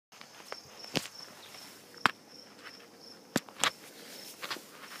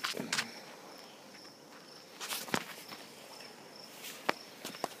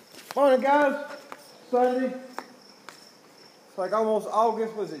Morning, guys. Sunday. It's like almost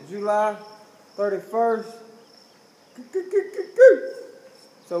August. Was it July 31st?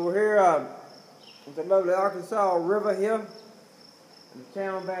 So we're here with the lovely Arkansas River here. And the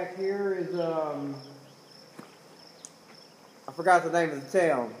town back here is I forgot the name of the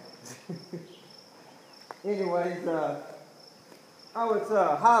town. Anyways, it's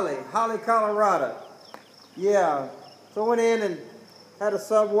Holly, Colorado. Yeah. So I went in and had a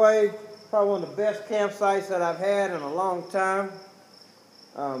Subway. Probably one of the best campsites that I've had in a long time.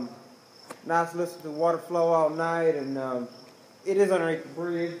 Nice to listen to the water flow all night, and it is underneath the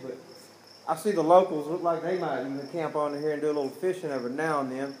bridge, but I see the locals look like they might even camp on here and do a little fishing every now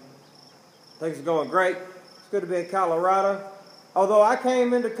and then. Things are going great. It's good to be in Colorado. Although I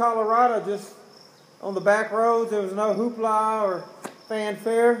came into Colorado just on the back roads, there was no hoopla or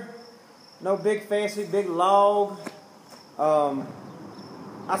fanfare, no big fancy big log.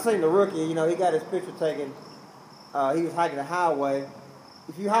 I seen the rookie, you know, he got his picture taken. He was hiking the highway.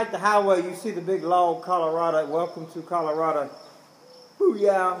 If you hike the highway, you see the big log, Colorado, welcome to Colorado,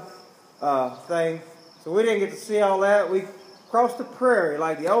 booyah, thing. So we didn't get to see all that. We crossed the prairie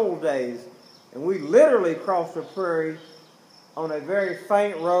like the old days. And we literally crossed the prairie on a very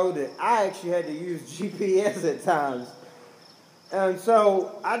faint road that I actually had to use GPS at times. And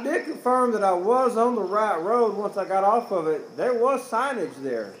so I did confirm that I was on the right road once I got off of it. There was signage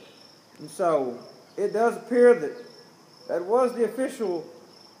there. And so it does appear that that was the official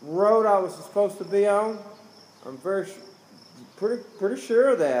road I was supposed to be on. I'm pretty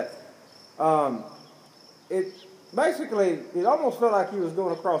sure of that. It almost felt like he was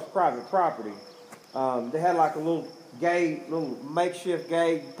going across private property. They had like a little gate, little makeshift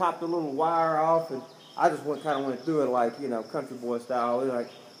gate, popped a little wire off, and I just kind of went through it like, you know, country boy style, like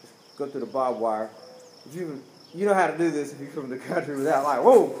just go through the barbed wire. If you know how to do this if you're from the country without like,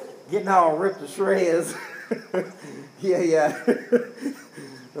 whoa, getting all ripped to shreds. yeah.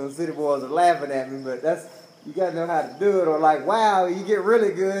 Those city boys are laughing at me, but you gotta know how to do it. Or like, wow, you get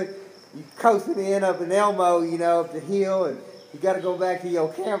really good, you coasting in up in Elmo, you know, up the hill, and you gotta go back to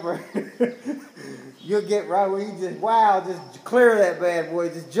your camper. You'll get right where you just clear that bad boy,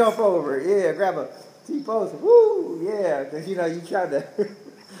 just jump over it. Yeah, grab a T-post, woo, yeah, because you know you try to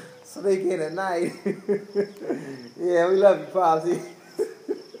sneak in at night. Yeah, we love you, Popsy.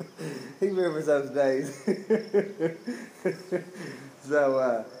 He remembers those days.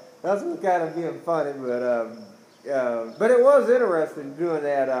 So that's what's kind of being funny, but it was interesting doing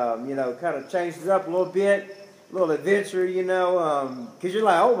that. You know, kind of changed it up a little bit. Little adventure, you know, because you're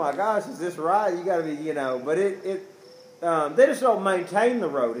like, oh my gosh, is this right? You got to be, you know, but they just don't maintain the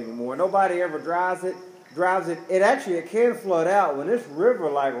road anymore. Nobody ever drives it. It can flood out when this river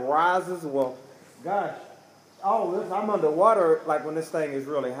like rises. Well, gosh, all this, I'm underwater like when this thing is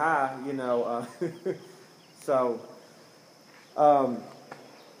really high, you know. So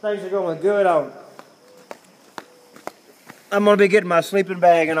things are going good. I'm going to be getting my sleeping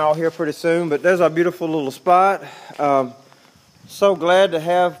bag and all here pretty soon, but there's our beautiful little spot. So glad to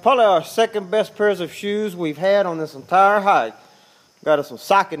have probably our second best pairs of shoes we've had on this entire hike. Got us some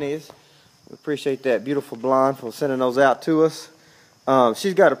Sauconys. We appreciate that beautiful blonde for sending those out to us.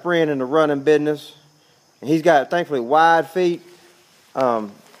 She's got a friend in the running business, and he's got, thankfully, wide feet.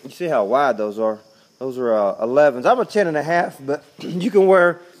 You see how wide those are. Those are 11s. I'm a 10.5, but you can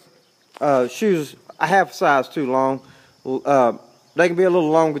wear shoes a half size too long. They can be a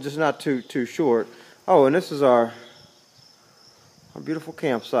little longer, just not too short. Oh, and this is our beautiful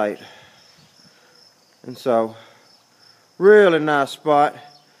campsite. And so, really nice spot.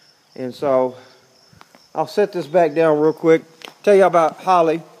 And so, I'll set this back down real quick. Tell you about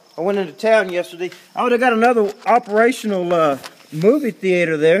Holly. I went into town yesterday. Oh, they got another operational movie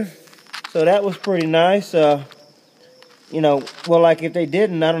theater there. So that was pretty nice. You know, well, like if they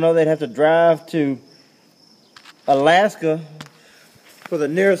didn't, I don't know, they'd have to drive to Alaska for the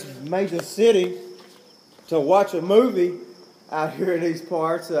nearest major city to watch a movie out here in these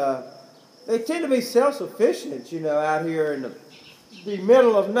parts. They tend to be self-sufficient, you know, out here in the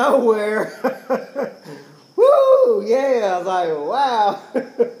middle of nowhere. Woo! Yeah, I was like, wow.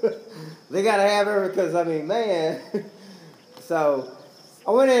 They got to have her because, I mean, man. So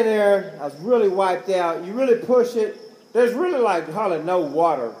I went in there. I was really wiped out. You really push it. There's really like hardly no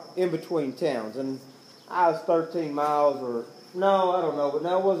water in between towns. And I was 13 miles or, no, I don't know, but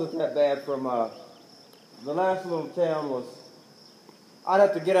no, it wasn't that bad from, the last little town was, I'd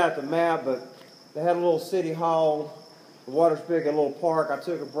have to get out the map, but they had a little city hall, a water spigot, a little park I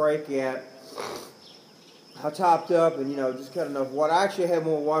took a break at. I topped up and, you know, just got enough water. I actually had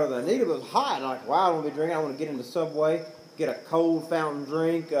more water than I needed, but it was hot. Like, wow, I don't want to be drinking. I want to get in the Subway, get a cold fountain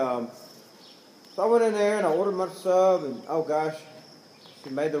drink. So I went in there and I ordered my sub, and oh gosh,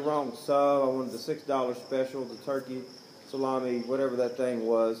 she made the wrong sub. I wanted the $6 special, the turkey, salami, whatever that thing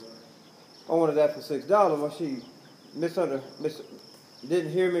was. I wanted that for $6. Well, she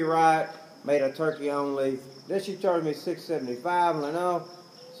didn't hear me right, made a turkey only. Then she charged me $6.75. I'm like, no.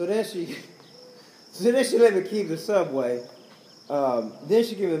 So then she let me keep the Subway. Then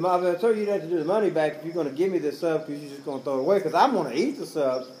she gave me the money. I told you you have to do the money back if you're going to give me this sub, because you're just going to throw it away, because I'm going to eat the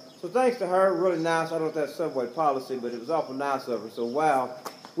sub. So thanks to her, really nice. I don't know if that's Subway policy, but it was awful nice of her. So wow,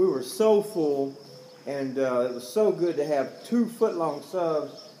 we were so full, and it was so good to have 2 foot-long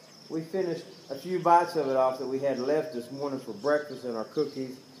subs. We finished a few bites of it off that we had left this morning for breakfast and our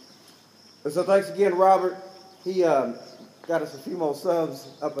cookies. So thanks again, Robert. He got us a few more subs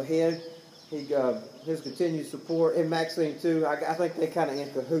up ahead. His continued support, and Maxine too. I think they kind of in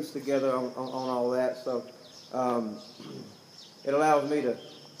cahoots together on all that. So it allows me to,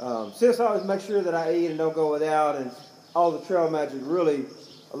 since I always make sure that I eat and don't go without, and all the trail magic really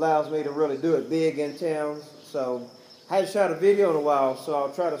allows me to really do it big in town. So I hadn't shot a video in a while, so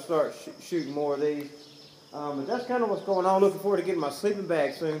I'll try to start shooting more of these. But that's kind of what's going on. Looking forward to getting my sleeping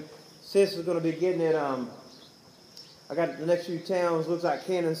bag soon. Sis is going to be getting it. I got the next few towns. Looks like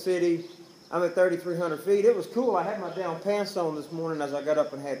Cannon City. I'm at 3,300 feet. It was cool. I had my down pants on this morning as I got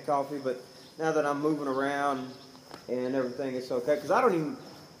up and had coffee, but now that I'm moving around and everything, it's okay. Because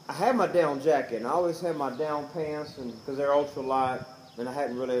I have my down jacket, and I always have my down pants, and because they're ultra light, and I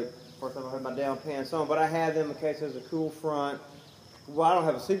hadn't really, first time I had my down pants on, but I have them in case there's a cool front. Well, I don't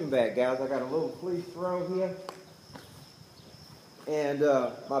have a sleeping bag, guys. I got a little fleece throw here, and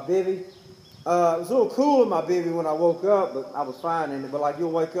my bivvy. It was a little cool in my bivvy when I woke up, but I was fine in it. But like,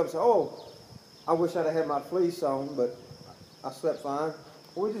 you'll wake up and say, oh, I wish I'd have had my fleece on, but I slept fine.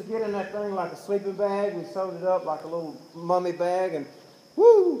 We just get in that thing like a sleeping bag. We sewed it up like a little mummy bag, and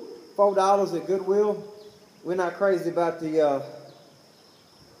woo, $4 at Goodwill. We're not crazy about the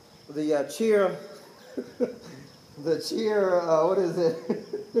cheer, the cheer. What is it?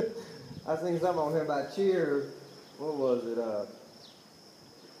 I seen something on here about cheer. What was it?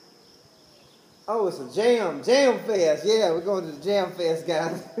 Oh, it's a jam fest. Yeah, we're going to the jam fest,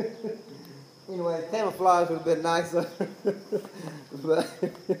 guys. Anyway, camouflage would have been nicer. but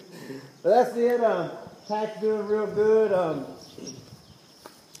that's it. Pack's doing real good.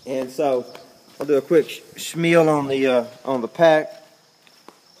 And so I'll do a quick schmeal on the pack.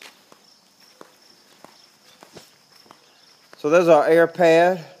 So there's our air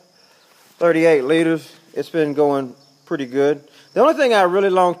pad, 38 liters. It's been going pretty good. The only thing I really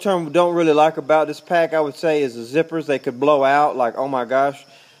long-term don't really like about this pack, I would say, is the zippers. They could blow out, like, oh my gosh.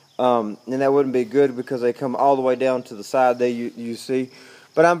 And that wouldn't be good because they come all the way down to the side there you see.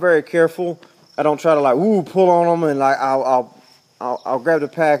 But I'm very careful. I don't try to like pull on them, and like I'll grab the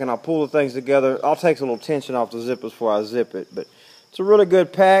pack and I'll pull the things together. I'll take a little tension off the zippers before I zip it. But it's a really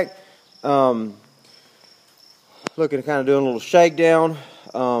good pack. Looking to kind of do a little shakedown.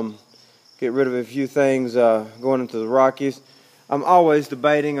 Get rid of a few things going into the Rockies. I'm always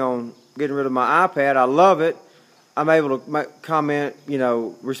debating on getting rid of my iPad. I love it. I'm able to comment,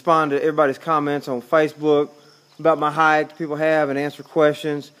 respond to everybody's comments on Facebook about my hike people have and answer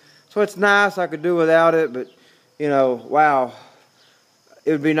questions. So it's nice. I could do without it, but, wow.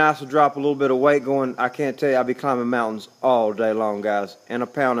 It would be nice to drop a little bit of weight going. I can't tell you, I'll be climbing mountains all day long, guys. And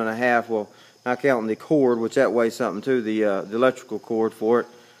 1.5 pounds, well, not counting the cord, which that weighs something too, the electrical cord for it,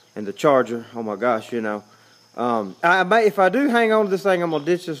 and the charger. Oh my gosh, if I do hang on to this thing, I'm gonna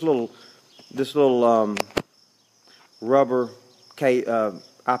ditch this little rubber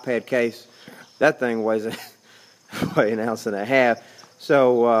iPad case. That thing weighs an 1.5 ounces.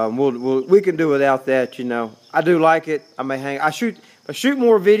 So we can do without that. I do like it. I shoot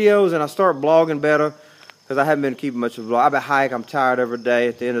more videos and I start blogging better, because I haven't been keeping much of a vlog. I've been hike. I'm tired every day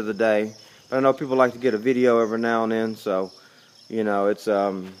at the end of the day. But I know people like to get a video every now and then. So it's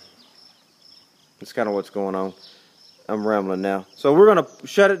kind of what's going on. I'm rambling now. So we're gonna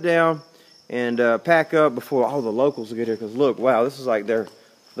shut it down and pack up before all the locals get here. Because look, wow, this is like their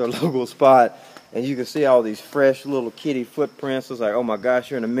local spot, and you can see all these fresh little kitty footprints. It's like, oh my gosh,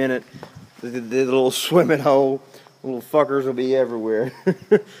 here in a minute, the little swimming hole, little fuckers will be everywhere.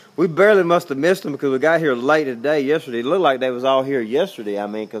 We barely must have missed them because we got here late today. Yesterday, it looked like they was all here yesterday.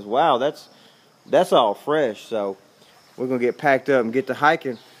 Because wow, that's all fresh. So we're gonna get packed up and get to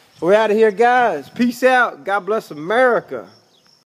hiking. We're out of here, guys. Peace out. God bless America.